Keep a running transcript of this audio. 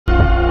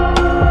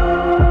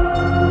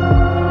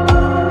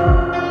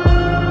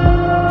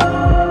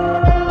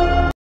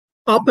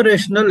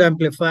Operational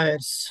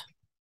amplifiers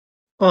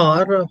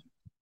or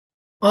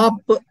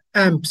op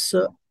amps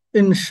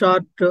in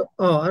short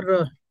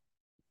are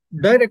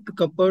direct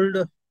coupled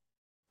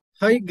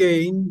high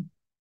gain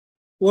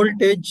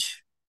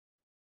voltage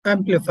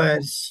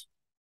amplifiers.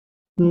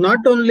 Not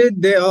only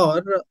they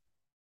are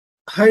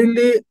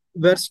highly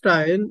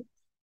versatile,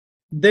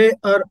 they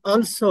are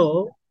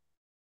also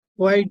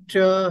quite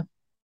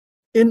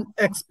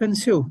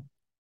inexpensive.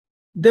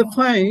 They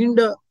find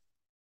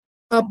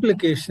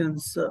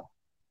applications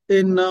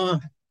in a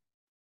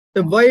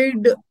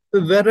wide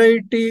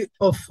variety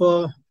of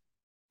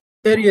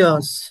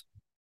areas,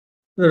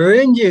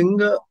 ranging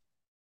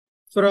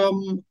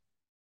from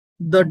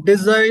the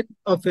design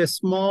of a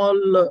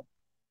small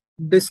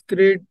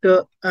discrete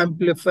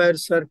amplifier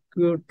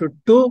circuit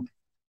to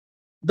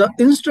the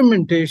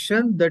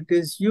instrumentation that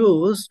is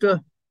used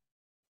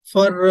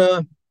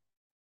for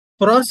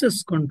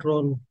process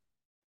control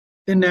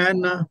in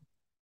an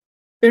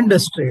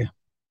industry.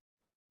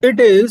 It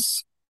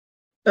is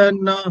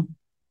an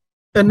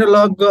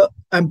analog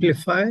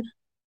amplifier.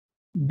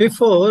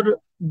 Before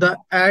the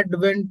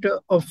advent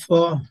of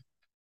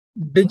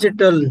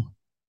digital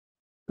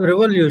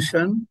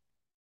revolution,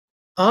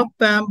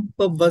 op-amp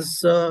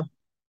was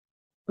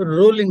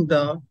ruling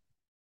the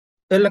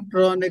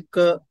electronic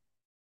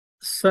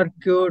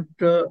circuit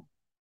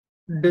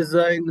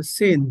design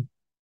scene.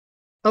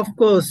 Of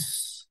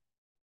course,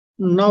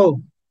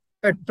 now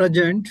at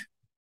present,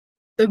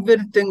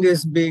 everything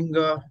is being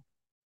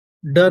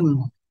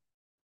done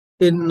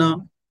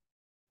in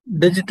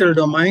digital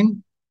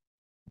domain.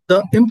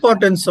 The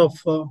importance of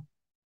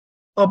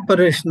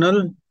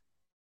operational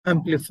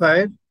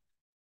amplifier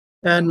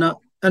and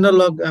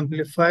analog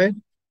amplifier,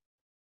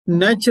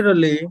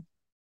 naturally,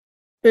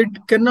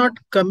 it cannot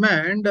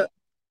command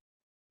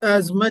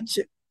as much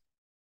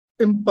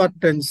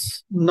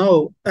importance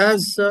now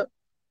as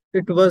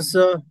it was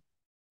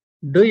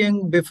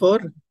doing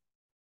before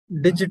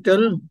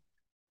digital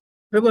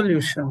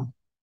revolution.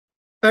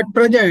 At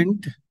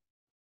present,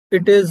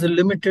 it is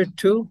limited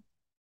to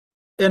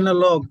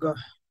analog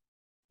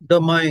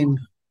domain,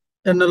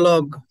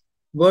 analog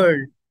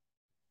world.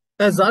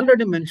 As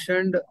already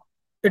mentioned,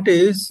 it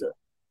is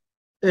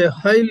a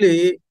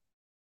highly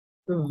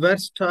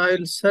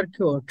versatile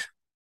circuit.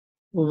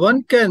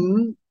 One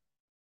can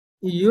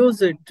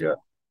use it to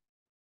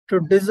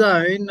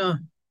design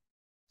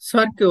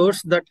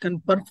circuits that can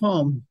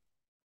perform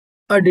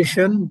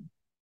addition,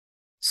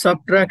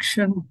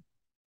 subtraction,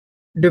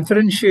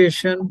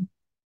 differentiation,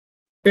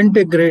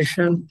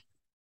 integration,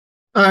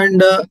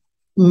 and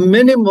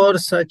many more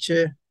such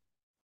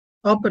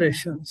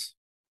operations.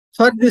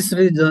 For this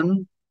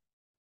reason,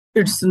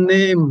 its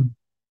name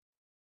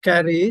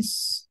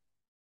carries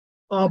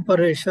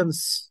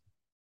operations.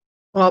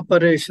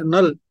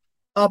 Operational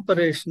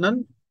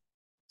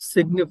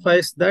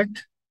signifies that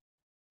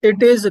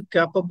it is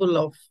capable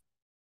of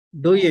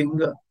doing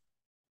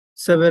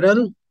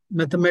several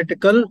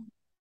mathematical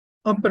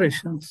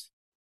operations.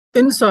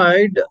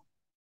 Inside,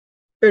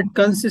 it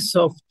consists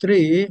of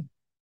 3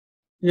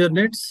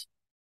 units.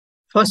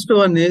 First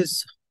one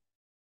is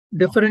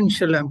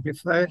differential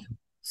amplifier.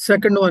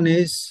 Second one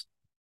is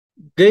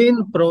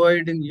gain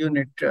providing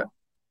unit.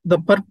 The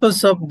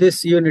purpose of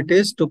this unit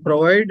is to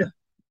provide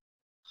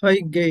high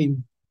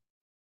gain.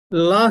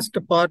 Last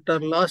part or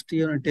last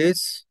unit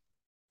is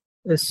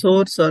a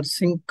source or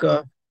sink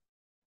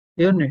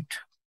unit.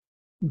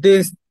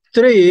 These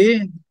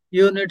 3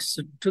 units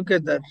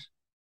together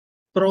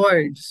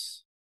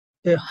provides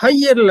a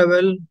higher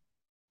level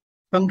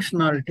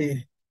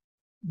functionality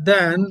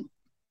than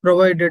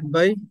provided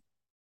by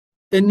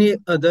any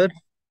other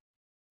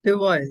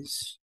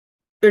device.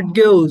 It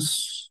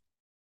gives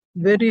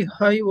very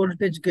high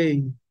voltage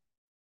gain.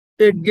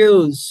 It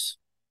gives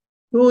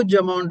huge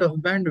amount of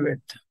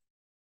bandwidth.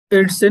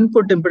 Its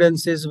input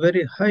impedance is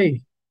very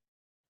high,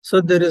 so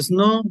there is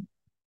no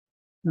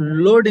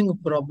loading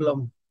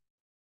problem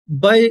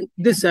by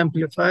this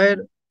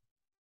amplifier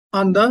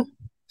on the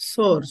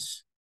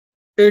source.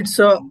 Its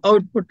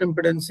output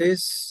impedance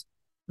is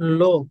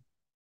low.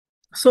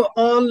 So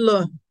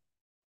all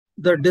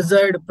the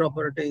desired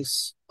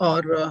properties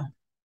are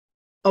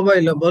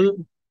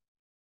available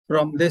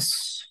from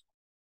this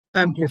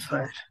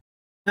amplifier.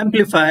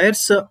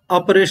 Amplifiers,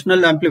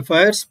 operational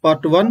amplifiers,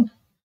 part 1,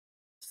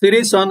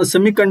 series on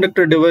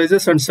semiconductor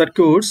devices and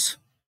circuits,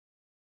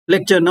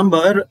 lecture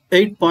number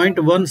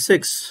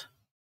 8.16.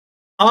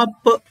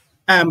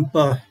 Op-amp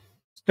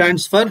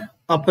stands for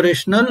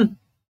operational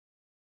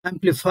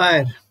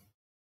amplifier.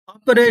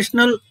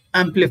 Operational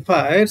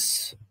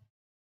amplifiers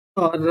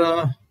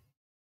are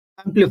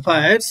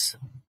amplifiers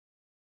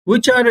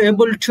which are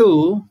able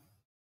to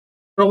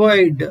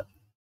provide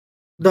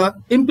the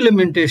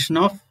implementation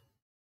of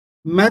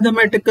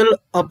mathematical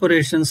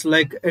operations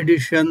like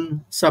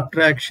addition,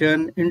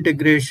 subtraction,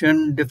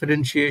 integration,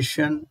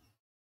 differentiation,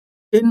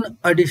 in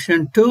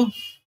addition to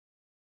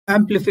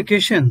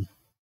amplification.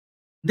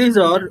 These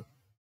are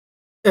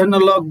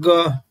analog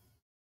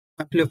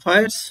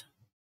amplifiers,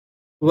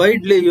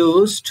 widely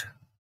used,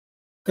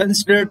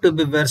 considered to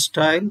be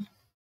versatile,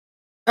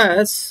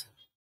 As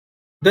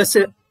the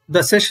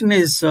session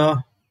is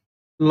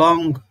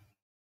long,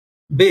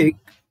 big,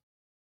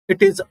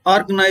 it is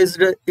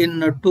organized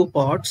in two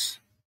parts.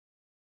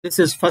 This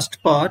is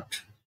first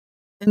part.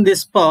 In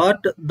this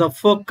part, the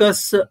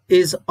focus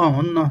is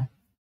on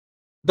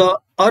the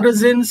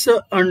origins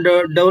and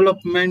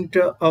development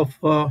of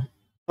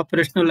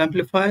operational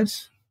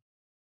amplifiers,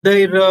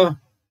 their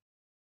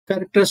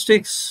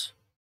characteristics,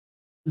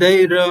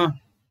 their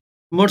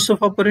modes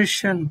of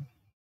operation,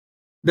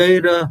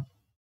 their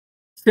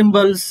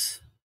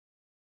symbols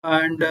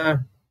and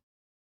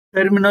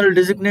terminal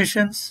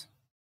designations,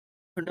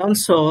 and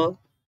also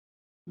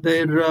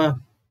their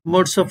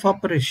modes of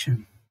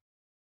operation.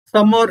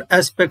 Some more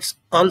aspects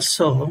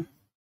also,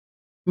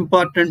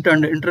 important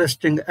and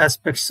interesting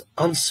aspects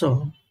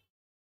also,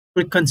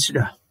 we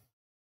consider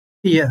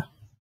here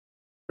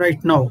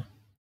right now.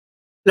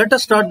 Let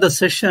us start the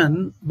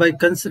session by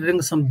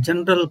considering some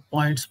general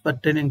points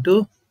pertaining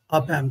to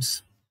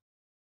op-amps.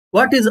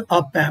 What is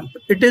op-amp?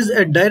 It is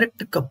a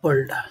direct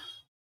coupled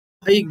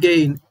high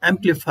gain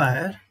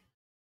amplifier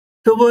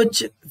to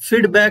which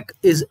feedback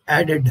is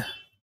added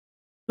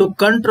to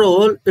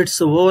control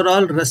its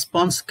overall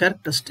response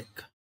characteristic.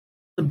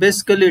 So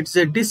basically, it's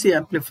a DC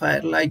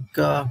amplifier like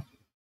a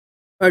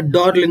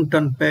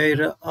Darlington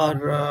pair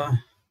or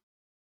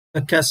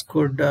a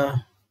Cascade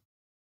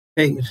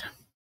pair,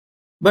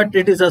 but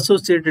it is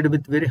associated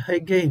with very high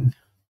gain.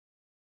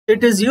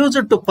 It is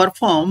used to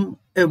perform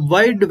a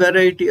wide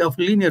variety of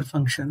linear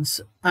functions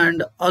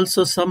and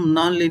also some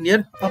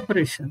nonlinear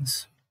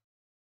operations.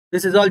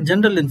 This is all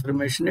general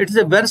information. It is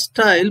a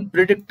versatile,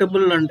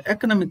 predictable, and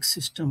economic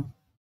system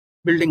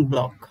building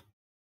block.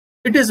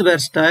 It is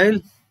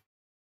versatile,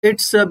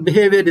 its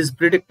behavior is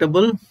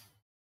predictable,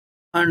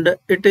 and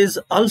it is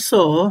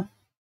also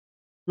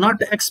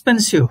not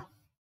expensive.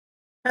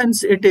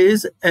 Hence, it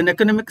is an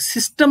economic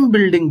system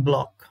building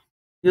block.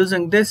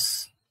 Using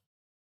this,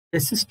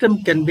 a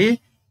system can be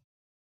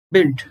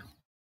built.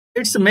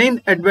 Its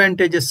main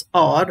advantages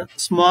are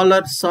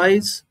smaller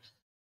size,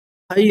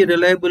 high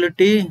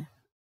reliability,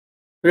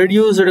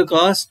 reduced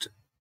cost,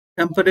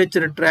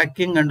 temperature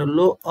tracking, and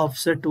low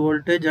offset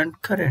voltage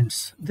and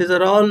currents. These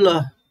are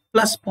all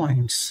plus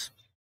points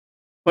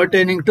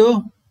pertaining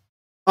to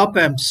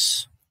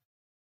op-amps.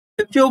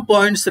 A few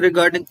points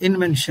regarding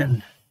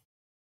invention.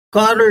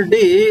 Carl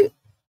D.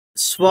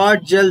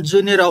 Schwarzschild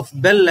Jr. of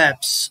Bell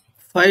Labs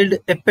filed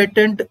a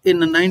patent in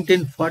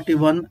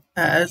 1941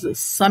 as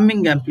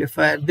summing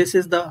amplifier. This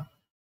is the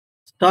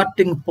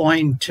starting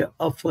point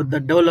of the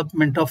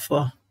development of.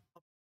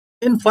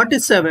 In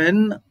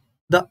 1947,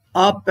 the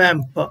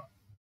op-amp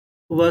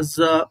was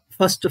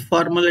first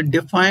formally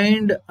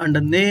defined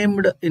and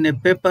named in a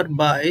paper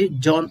by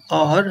John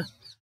R.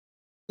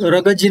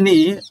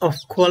 Ragazzini of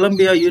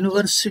Columbia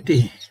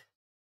University.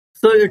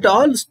 So it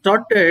all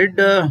started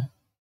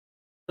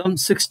some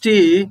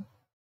 60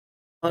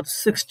 or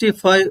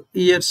 65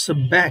 years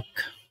back.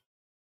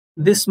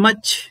 This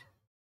much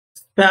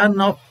span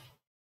of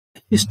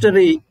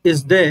history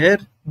is there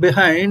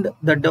behind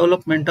the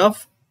development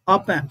of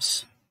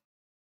op-amps.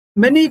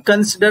 Many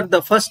consider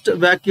the first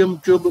vacuum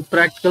tube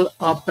practical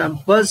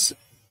op-amp was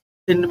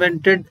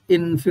invented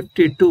in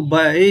 1952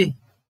 by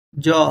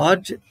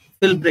George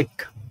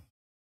Philbrick.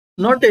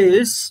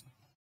 Notice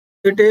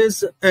it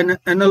is an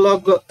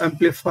analog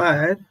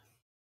amplifier,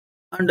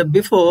 and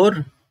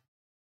before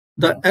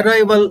the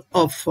arrival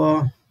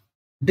of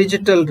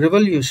digital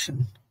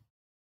revolution,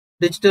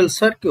 digital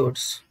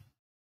circuits,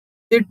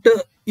 it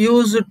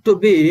used to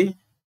be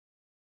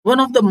one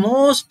of the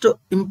most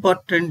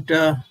important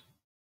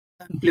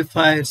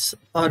amplifiers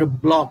or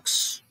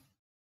blocks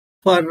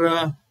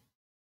for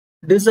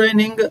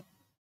designing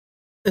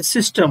a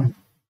system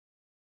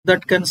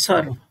that can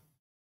serve.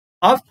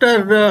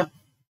 After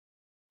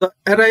the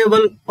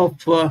arrival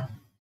of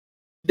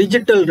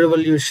digital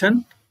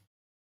revolution,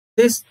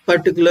 this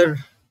particular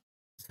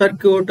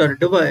circuit or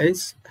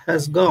device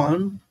has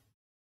gone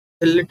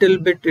a little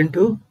bit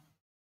into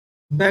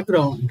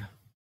background.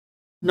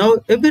 Now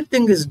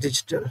everything is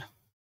digital.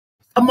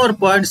 Some more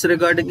points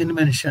regarding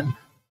invention.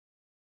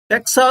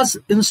 Texas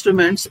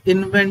Instruments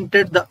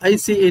invented the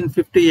IC in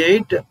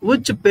 1958,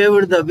 which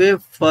paved the way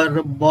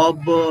for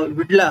Bob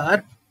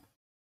Widlar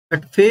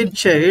at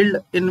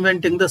Fairchild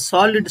inventing the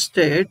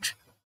solid-state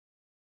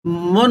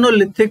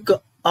monolithic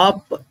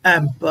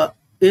op-amp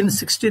in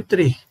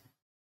 1963.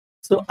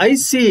 So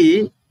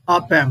IC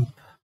op-amp,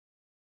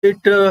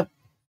 it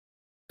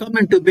come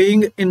into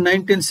being in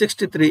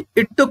 1963.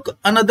 It took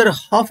another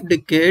half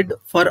decade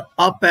for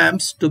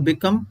op-amps to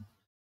become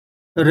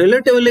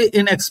relatively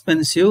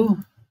inexpensive,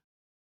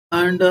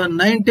 and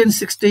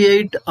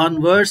 1968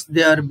 onwards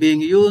they are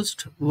being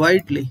used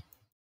widely.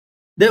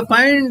 They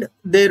find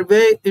their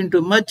way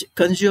into much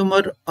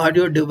consumer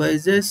audio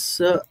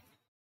devices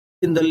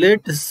in the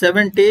late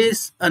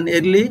 70s and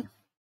early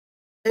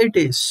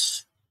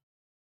 80s.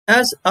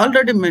 As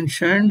already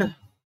mentioned,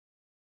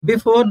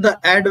 before the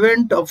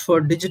advent of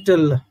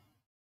digital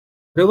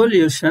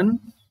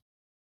revolution,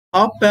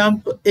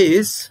 op-amp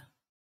is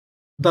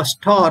the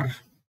star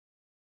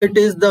It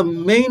is the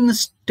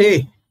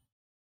mainstay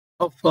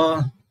of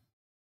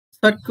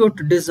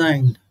circuit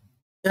design,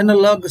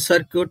 analog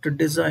circuit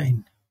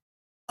design.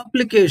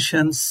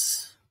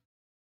 Applications.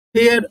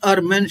 Here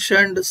are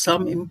mentioned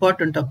some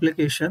important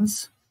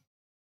applications.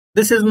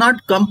 This is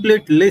not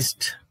complete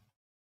list.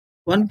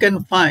 One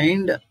can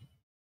find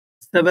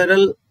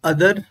several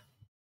other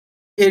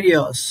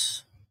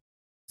areas,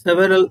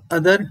 several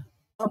other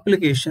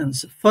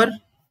applications for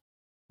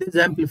these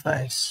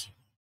amplifiers.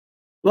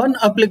 One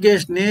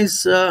application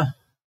is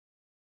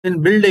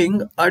in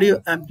building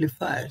audio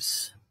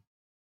amplifiers.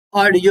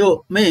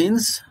 Audio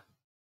means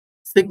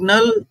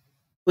signal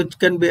which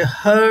can be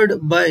heard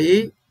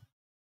by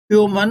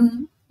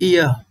human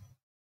ear.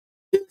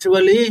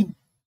 Usually,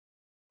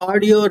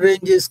 audio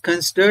range is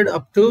considered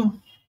up to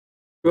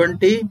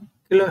 20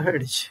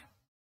 kilohertz.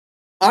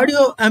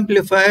 Audio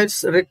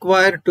amplifiers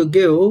require to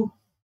give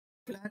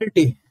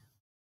clarity.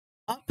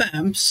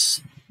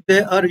 Op-amps,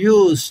 they are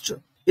used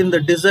in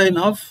the design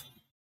of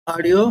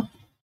audio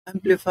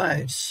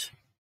amplifiers.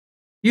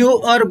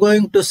 You are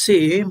going to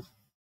see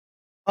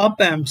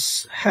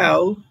op-amps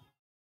have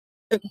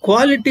a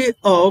quality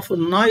of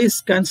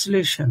noise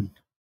cancellation,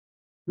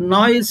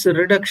 noise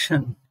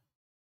reduction,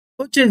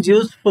 which is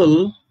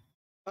useful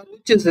or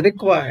which is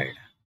required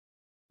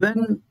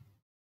when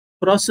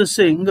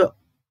processing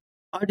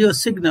audio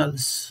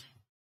signals.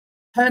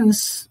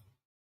 Hence,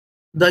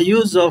 the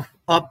use of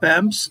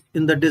op-amps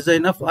in the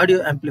design of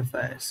audio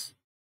amplifiers.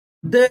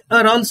 They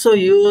are also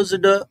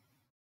used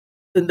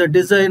in the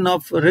design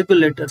of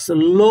regulators,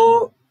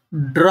 low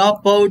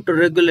dropout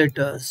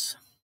regulators.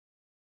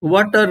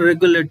 What are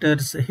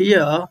regulators?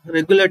 Here,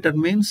 regulator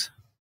means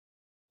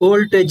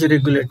voltage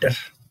regulator.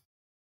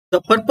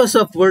 The purpose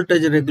of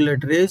voltage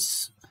regulator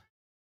is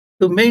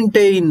to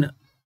maintain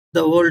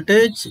the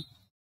voltage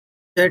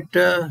at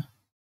the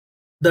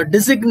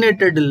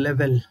designated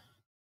level,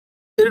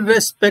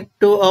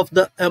 irrespective of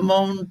the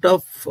amount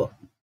of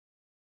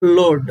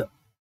load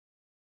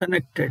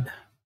connected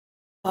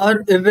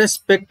or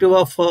irrespective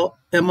of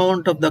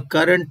amount of the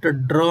current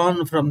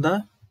drawn from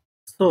the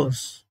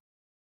source.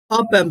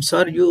 Op-amps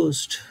are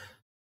used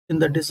in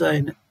the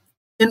design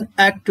in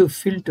active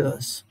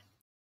filters.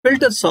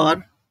 Filters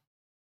are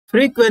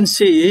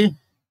frequency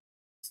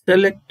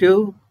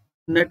selective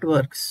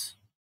networks.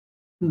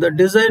 In the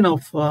design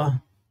of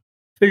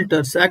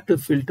filters,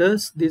 active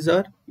filters, these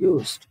are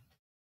used.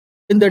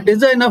 In the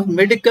design of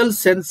medical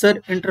sensor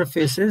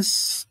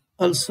interfaces,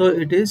 also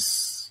it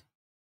is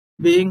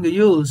being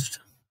used.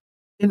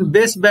 In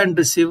baseband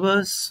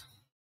receivers,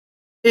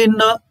 in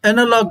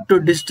analog to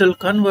digital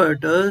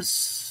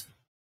converters,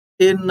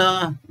 in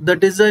the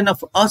design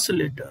of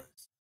oscillators,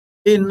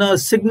 in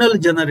signal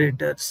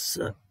generators,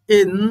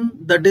 in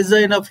the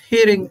design of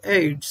hearing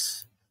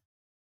aids.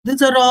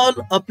 These are all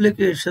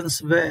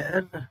applications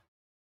where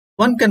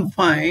one can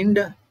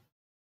find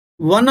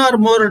one or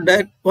more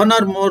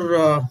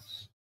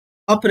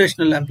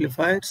operational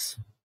amplifiers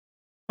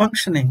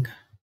functioning,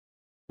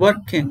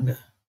 working.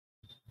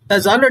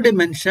 As already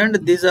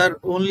mentioned, these are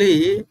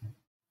only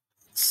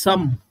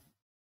some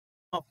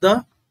of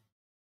the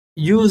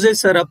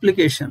uses or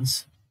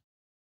applications.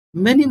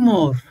 Many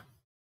more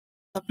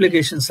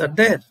applications are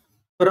there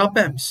for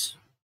op-amps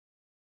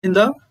in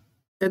the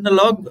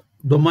analog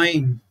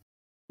domain.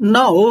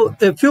 Now,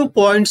 a few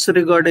points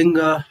regarding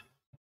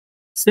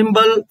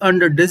symbol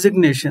and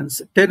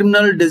designations,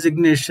 terminal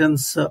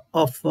designations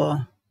of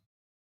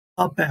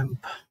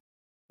op-amp.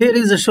 Here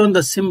is shown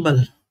the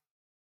symbol.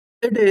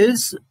 It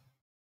is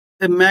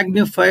a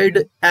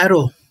magnified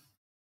arrow.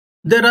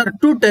 There are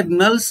two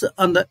terminals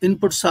on the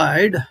input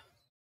side.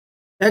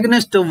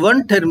 Against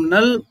one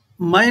terminal,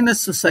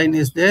 minus sign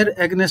is there.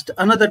 Against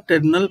another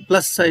terminal,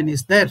 plus sign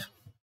is there.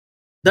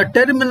 The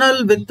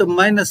terminal with the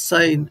minus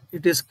sign,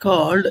 it is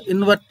called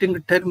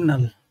inverting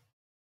terminal.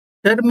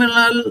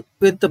 Terminal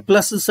with the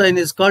plus sign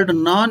is called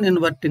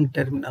non-inverting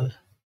terminal.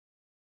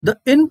 The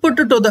input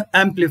to the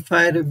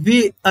amplifier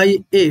Vi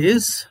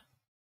is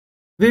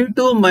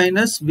V2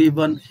 minus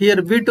V1. Here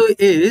V2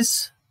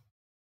 is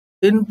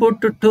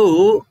input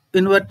to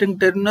inverting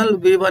terminal,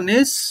 V1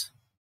 is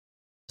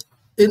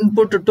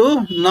input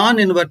to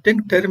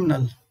non-inverting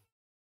terminal.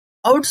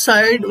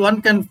 Outside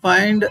one can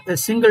find a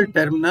single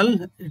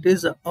terminal. It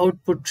is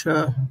output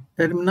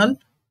terminal.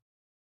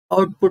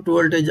 Output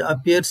voltage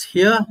appears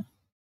here.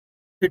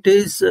 It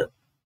is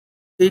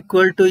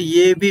equal to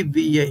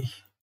AVVI.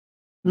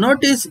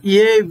 Notice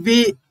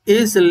AV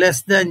is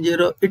less than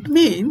 0. It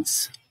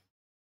means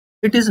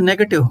it is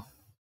negative.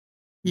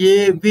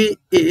 AV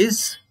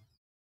is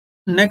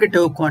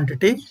negative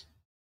quantity.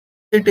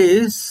 It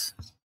is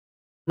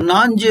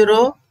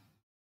non-zero,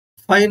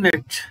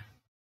 finite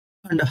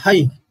and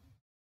high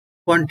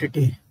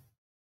quantity.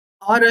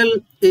 RL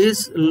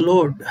is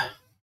load.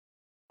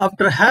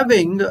 After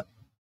having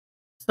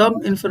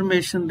some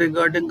information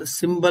regarding the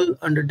symbol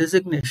and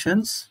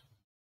designations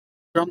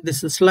from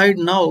this slide,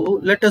 now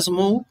let us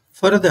move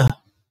further.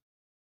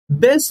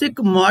 Basic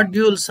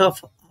modules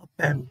of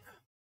op-amp.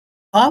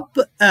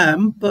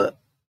 Op-amp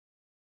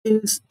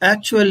is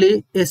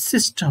actually a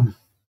system.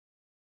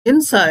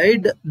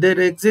 Inside, there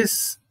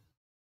exists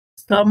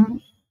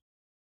some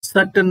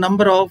certain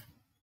number of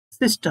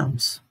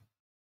systems.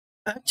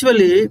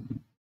 Actually,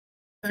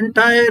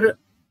 entire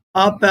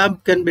op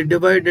amp can be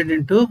divided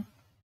into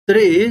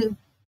three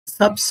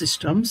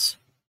subsystems.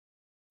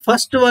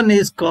 First one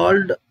is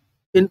called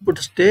input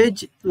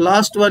stage,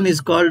 last one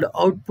is called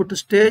output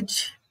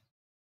stage.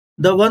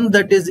 The one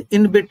that is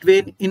in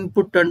between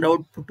input and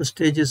output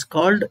stage is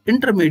called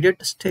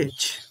intermediate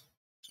stage.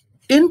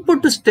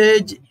 Input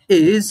stage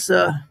is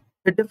a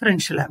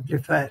differential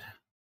amplifier.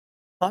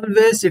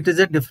 Always it is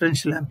a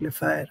differential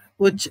amplifier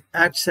which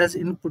acts as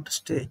input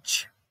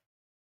stage.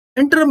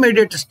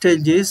 Intermediate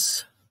stage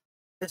is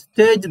a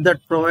stage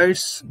that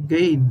provides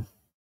gain.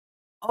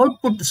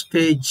 Output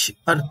stage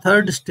or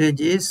third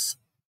stage is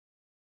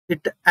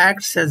it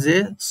acts as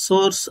a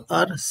source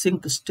or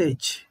sink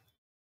stage.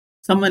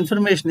 Some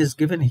information is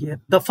given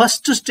here. The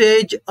first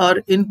stage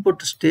or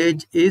input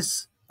stage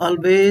is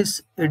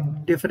always a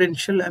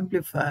differential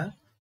amplifier.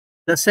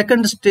 The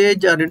second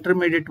stage or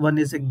intermediate one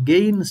is a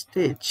gain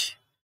stage,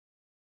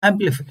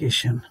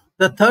 amplification.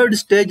 The third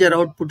stage or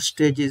output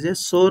stage is a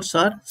source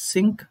or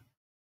sink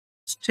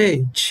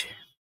stage.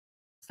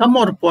 Some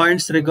more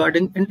points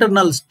regarding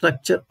internal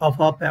structure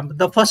of op amp.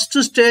 The first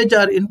stage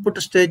or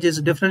input stage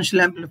is differential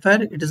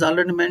amplifier. It is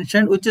already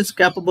mentioned, which is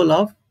capable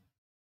of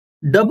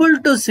double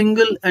to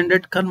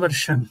single-ended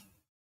conversion.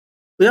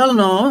 We all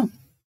know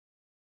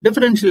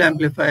differential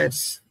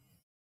amplifiers.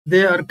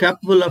 They are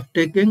capable of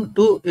taking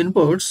two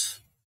inputs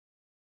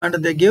and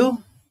they give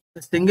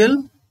a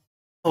single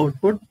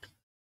output.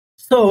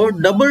 So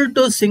double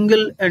to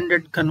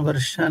single-ended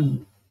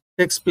conversion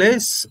takes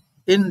place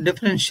in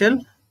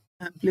differential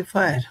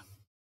amplifier.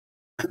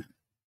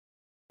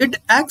 It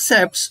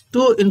accepts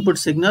two input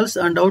signals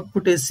and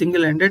output is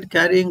single-ended,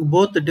 carrying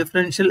both the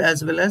differential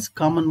as well as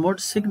common mode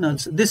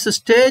signals. This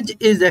stage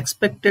is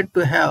expected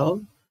to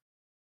have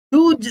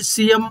huge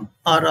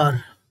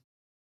CMRR,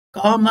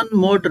 common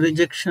mode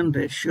rejection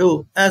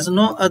ratio, as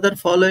no other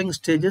following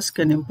stages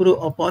can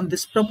improve upon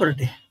this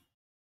property.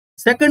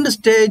 Second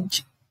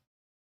stage,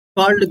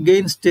 called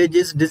gain stage,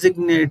 is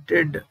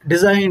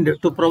designed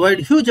to provide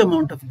huge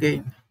amount of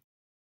gain.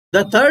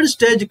 The third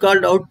stage,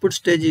 called output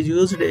stage, is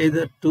used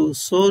either to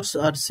source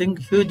or sink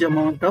huge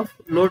amount of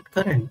load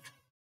current.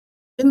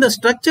 In the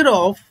structure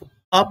of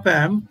op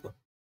amp,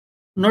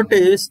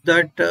 notice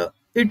that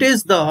it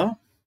is the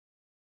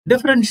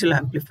differential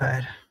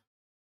amplifier,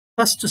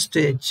 first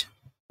stage,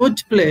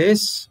 which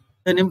plays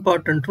an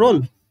important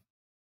role.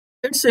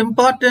 Its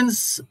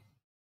importance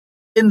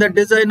in the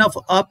design of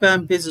op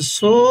amp is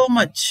so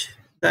much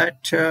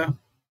that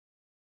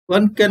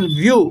one can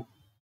view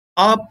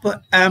op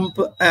amp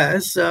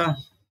as a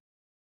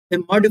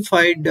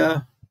modified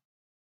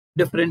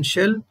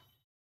differential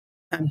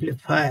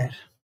amplifier.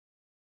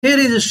 Here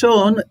is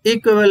shown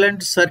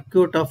equivalent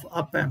circuit of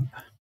op amp.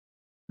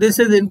 This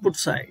is input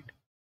side.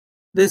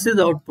 This is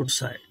output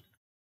side.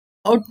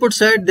 Output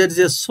side, there is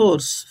a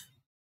source.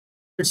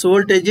 Its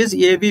voltage is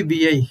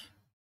AVBI.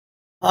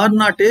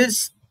 R0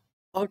 is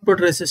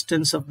output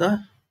resistance of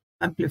the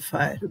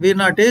amplifier.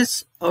 V0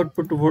 is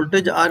output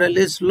voltage. RL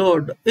is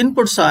load.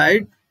 Input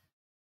side,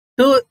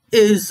 2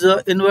 is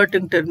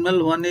inverting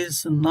terminal, 1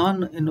 is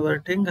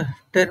non-inverting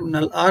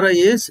terminal. Ri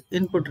is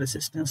input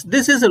resistance.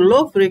 This is a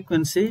low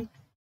frequency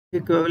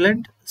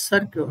equivalent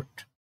circuit.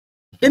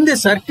 In the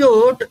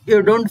circuit,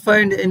 you don't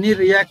find any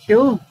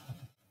reactive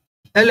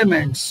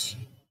elements.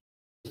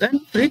 When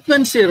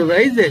frequency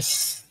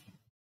rises,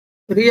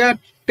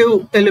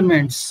 reactive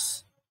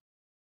elements,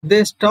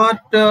 they start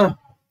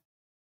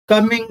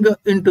coming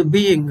into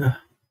being,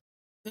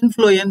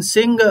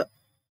 influencing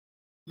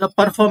the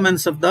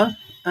performance of the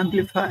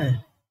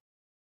amplifier.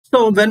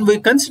 So when we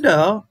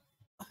consider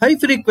high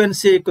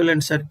frequency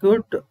equivalent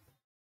circuit,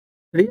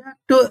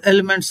 reactive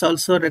elements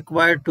also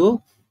required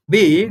to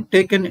be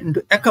taken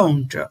into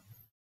account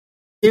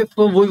if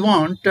we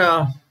want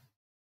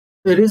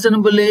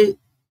reasonably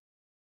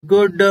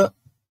good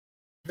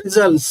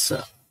results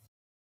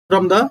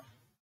from the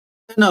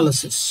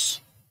analysis.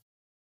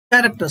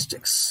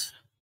 Characteristics.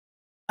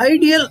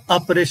 Ideal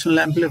operational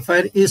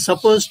amplifier is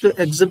supposed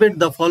to exhibit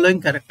the following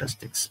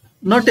characteristics.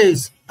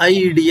 Notice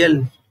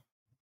ideal.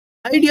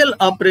 Ideal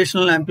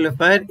operational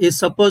amplifier is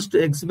supposed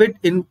to exhibit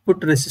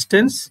input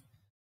resistance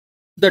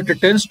that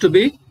tends to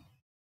be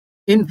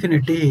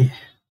infinity.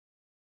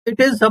 It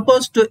is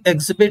supposed to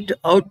exhibit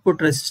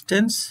output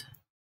resistance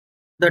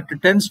that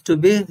tends to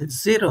be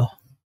 0.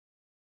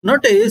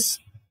 Notice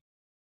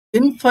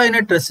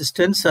infinite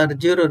resistance or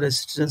zero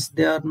resistance,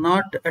 they are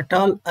not at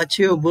all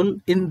achievable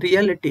in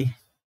reality.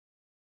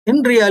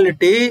 In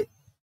reality,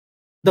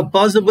 the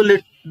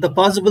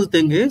possible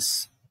thing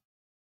is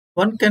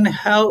one can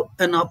have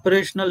an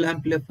operational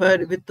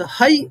amplifier with a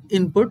high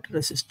input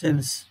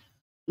resistance,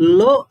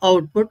 low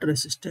output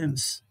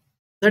resistance.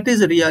 That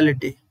is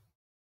reality.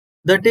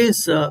 That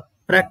is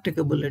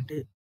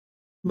practicability.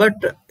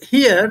 But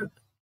here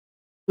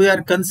we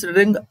are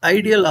considering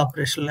ideal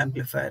operational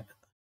amplifier.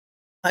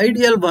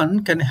 Ideal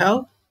one can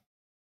have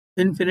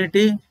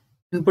infinity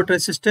input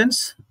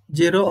resistance,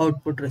 zero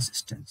output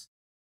resistance.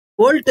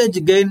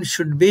 Voltage gain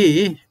should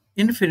be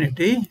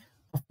infinity.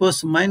 Of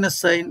course, minus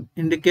sign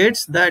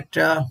indicates that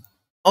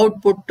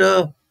output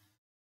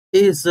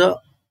is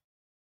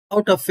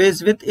out of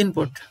phase with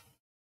input.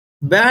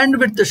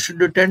 Bandwidth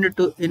should tend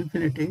to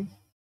infinity.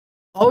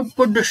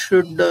 Output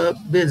should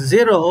be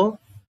zero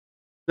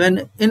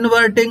when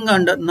inverting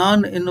and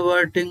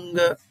non-inverting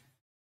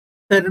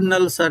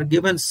terminals are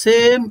given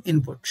same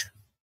input,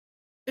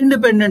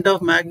 independent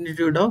of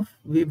magnitude of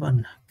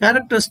V1.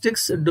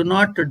 Characteristics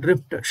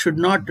should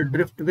not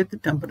drift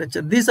with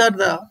temperature. These are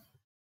the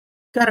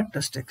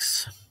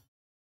characteristics.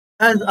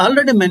 As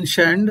already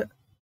mentioned,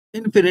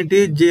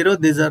 infinity, zero,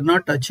 these are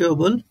not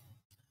achievable.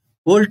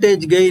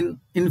 Voltage gain,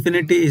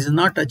 infinity is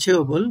not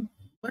achievable,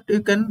 but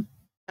you can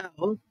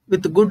have,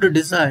 with good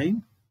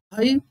design,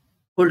 high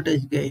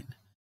voltage gain.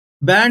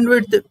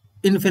 Bandwidth,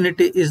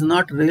 infinity is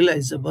not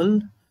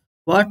realizable.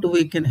 What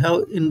we can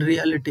have in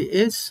reality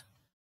is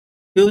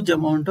huge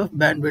amount of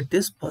bandwidth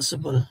is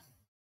possible.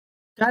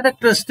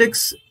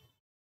 Characteristics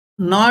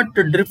not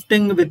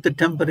drifting with the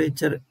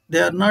temperature, they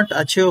are not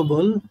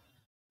achievable.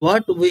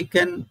 What we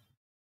can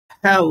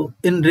have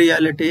in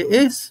reality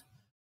is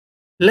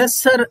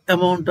lesser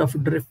amount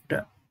of drift,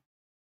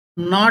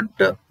 not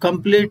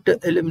complete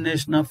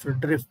elimination of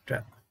drift.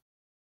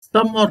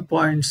 Some more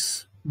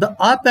points. The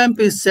op-amp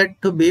is said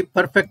to be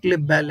perfectly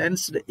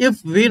balanced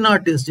if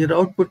V0 is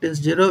 0, output is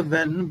 0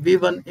 when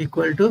V1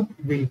 equal to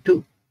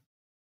V2.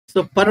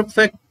 So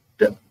perfect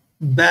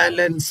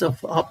balance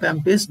of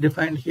op-amp is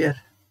defined here.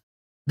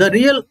 The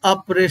real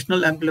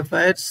operational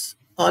amplifiers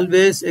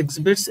always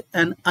exhibits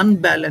an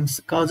unbalance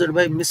caused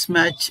by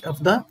mismatch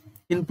of the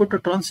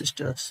input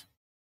transistors.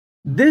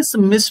 This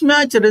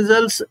mismatch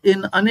results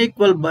in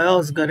unequal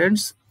bias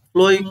currents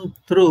flowing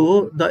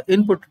through the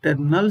input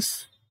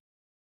terminals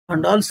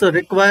and also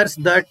requires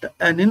that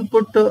an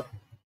input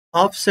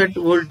offset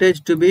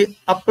voltage to be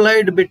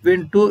applied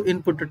between two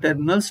input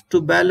terminals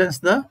to balance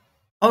the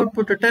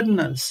output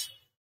terminals.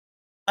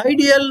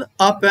 Ideal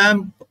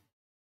op-amp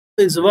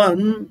is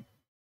one,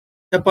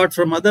 apart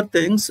from other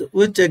things,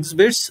 which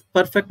exhibits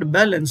perfect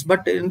balance,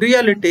 but in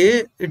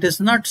reality it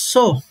is not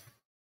so.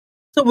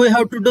 So we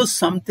have to do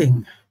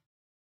something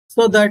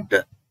so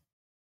that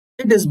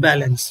it is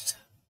balanced.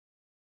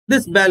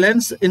 This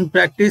balance in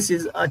practice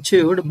is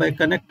achieved by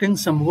connecting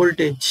some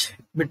voltage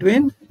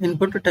between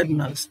input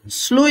terminals.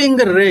 Slewing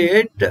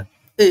rate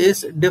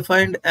is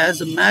defined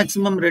as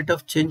maximum rate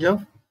of change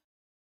of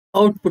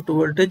output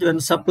voltage when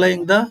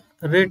supplying the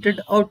rated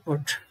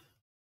output.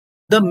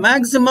 The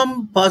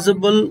maximum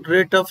possible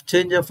rate of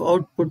change of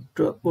output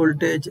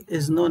voltage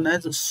is known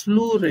as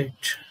slew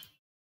rate.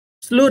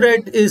 Slew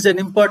rate is an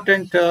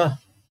important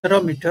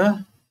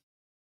parameter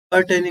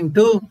pertaining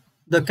to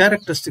the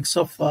characteristics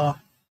of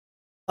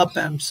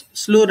op-amps.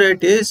 Slew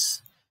rate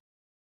is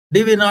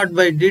dV0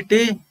 by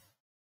dt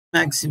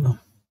maximum.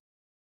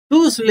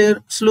 Two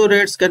slew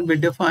rates can be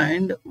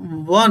defined.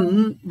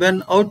 One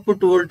when output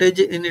voltage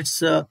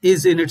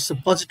is in its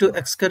positive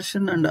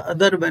excursion, and the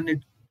other when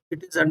it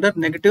is under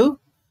negative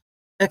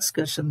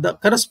excursion. The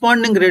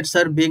corresponding rates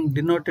are being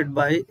denoted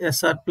by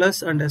SR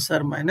plus and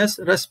SR minus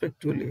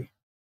respectively.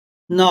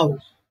 Now,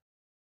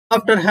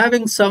 after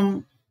having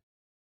some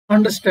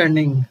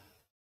understanding,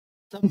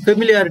 some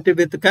familiarity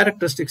with the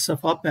characteristics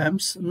of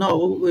op-amps, now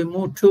we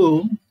move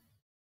to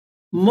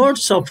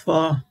modes of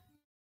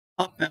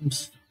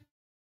op-amps.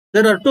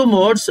 There are two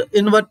modes,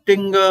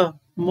 inverting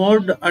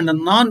mode and a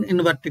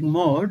non-inverting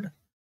mode.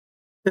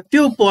 A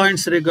few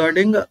points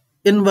regarding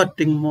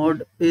inverting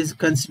mode is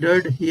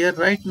considered here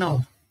right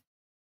now.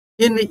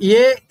 In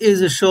A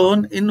is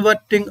shown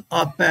inverting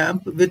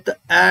op-amp with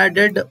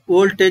added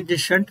voltage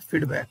shunt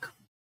feedback.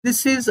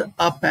 This is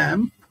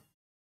op-amp.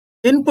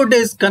 Input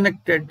is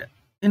connected.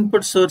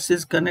 Input source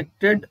is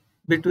connected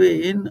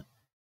between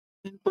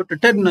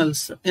input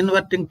terminals,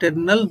 inverting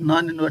terminal,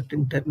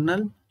 non-inverting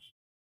terminal.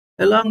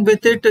 Along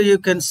with it, you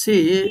can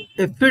see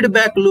a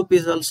feedback loop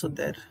is also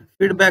there.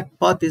 Feedback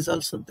path is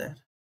also there.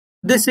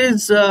 This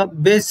is a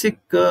basic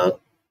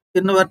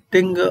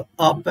inverting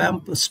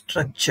op-amp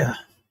structure.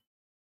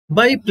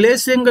 By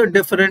placing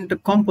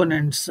different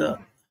components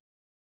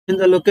in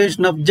the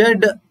location of Z,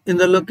 in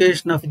the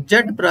location of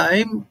Z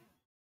prime,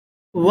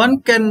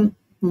 one can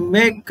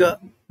make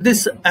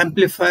this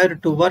amplifier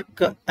to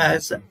work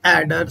as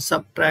adder,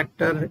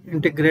 subtractor,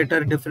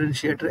 integrator,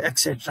 differentiator,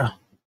 etc.,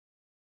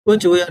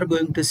 which we are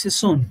going to see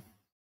soon.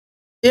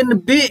 In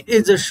B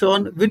is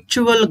shown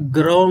virtual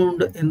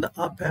ground in the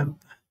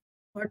op-amp.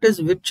 What is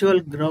virtual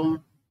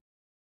ground?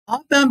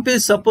 Op-amp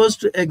is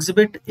supposed to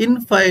exhibit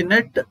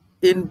infinite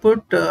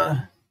input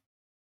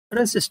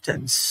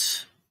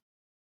resistance.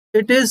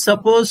 It is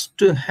supposed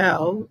to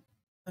have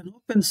an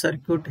open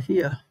circuit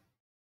here.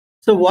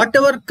 So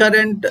whatever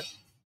current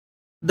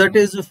that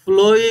is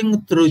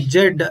flowing through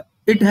Z,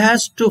 it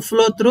has to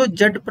flow through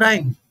Z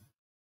prime.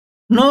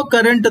 No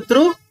current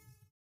through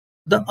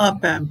the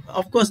op-amp.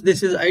 Of course,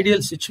 this is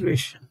ideal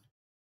situation.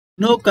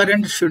 No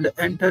current should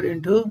enter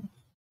into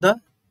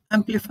the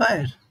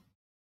amplifier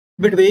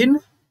between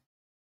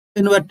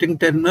inverting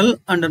terminal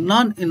and a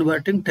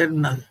non-inverting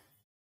terminal.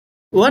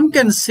 One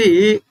can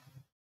see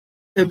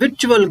a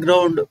virtual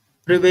ground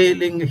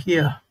prevailing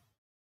here.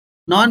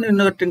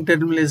 Non-inverting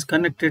terminal is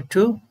connected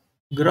to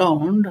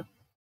ground,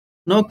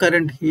 no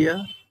current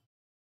here.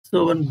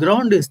 So when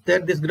ground is there,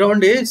 this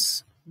ground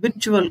is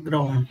virtual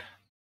ground.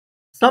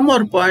 Some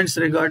more points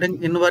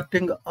regarding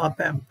inverting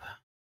op-amp.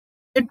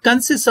 It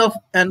consists of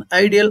an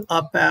ideal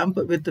op-amp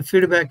with the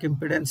feedback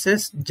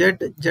impedances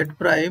Z, Z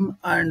prime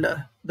and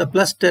the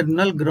plus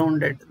terminal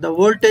grounded. The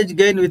voltage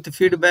gain with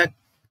feedback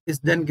is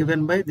then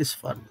given by this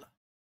formula.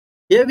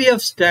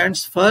 AVF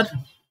stands for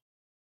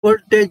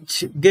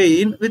voltage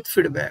gain with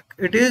feedback.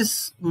 It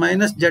is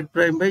minus Z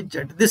prime by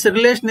Z. This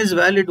relation is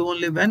valid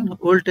only when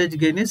voltage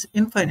gain is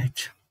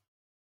infinite.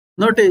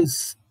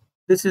 Notice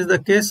this is the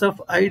case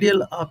of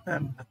ideal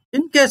op-amp.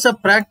 In case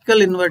of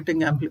practical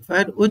inverting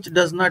amplifier which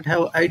does not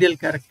have ideal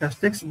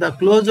characteristics, the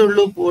closed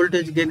loop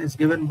voltage gain is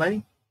given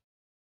by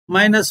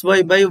minus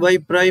Y by Y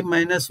prime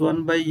minus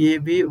 1 by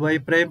AB Y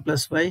prime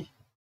plus Y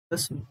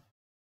plus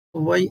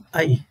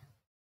YI,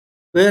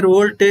 where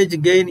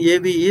voltage gain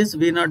AB is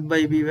V0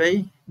 by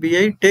VI.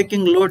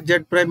 Taking load Z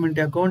prime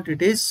into account,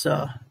 it is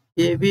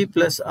AB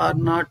plus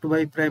R0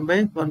 Y prime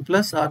by 1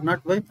 plus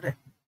R0 Y prime.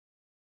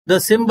 The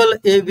symbol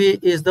AB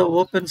is the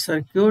open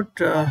circuit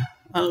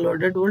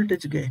unloaded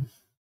voltage gain.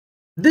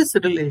 This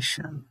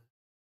relation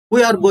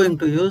we are going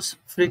to use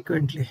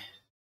frequently.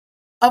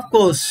 Of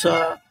course,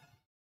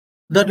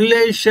 the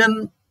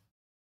relation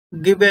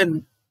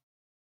given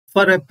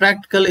for a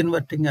practical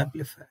inverting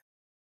amplifier,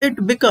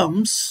 it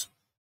becomes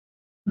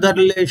the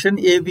relation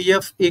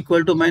AVF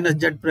equal to minus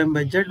Z prime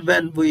by Z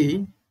when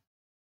we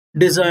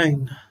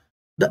design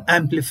the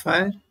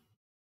amplifier,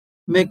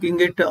 making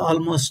it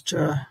almost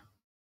or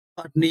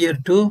near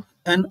to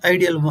an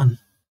ideal one.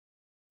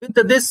 With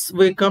this,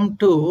 we come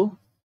to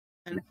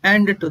an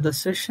end to the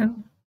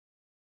session.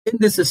 In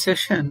this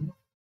session,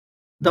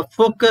 the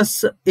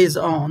focus is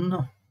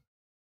on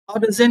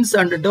origins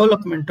and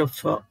development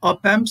of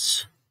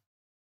op-amps,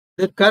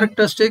 their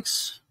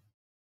characteristics,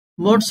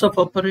 modes of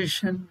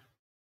operation,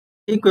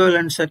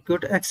 equivalent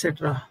circuit,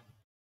 etc.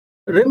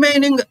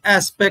 Remaining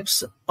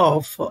aspects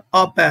of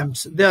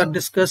op-amps, they are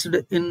discussed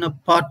in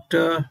part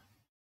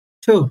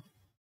 2.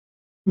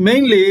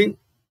 Mainly,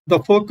 the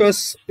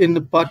focus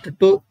in part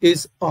 2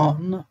 is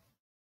on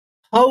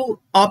how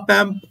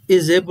op-amp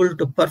is able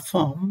to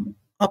perform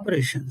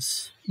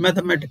operations,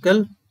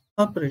 mathematical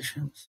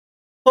operations.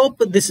 Hope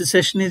this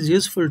session is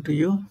useful to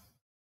you.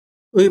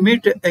 We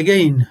meet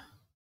again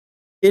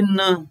in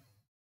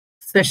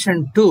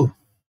session 2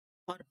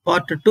 or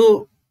part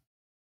 2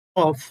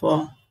 of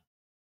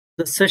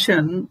the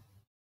session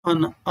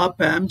on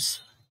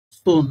op-amps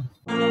soon.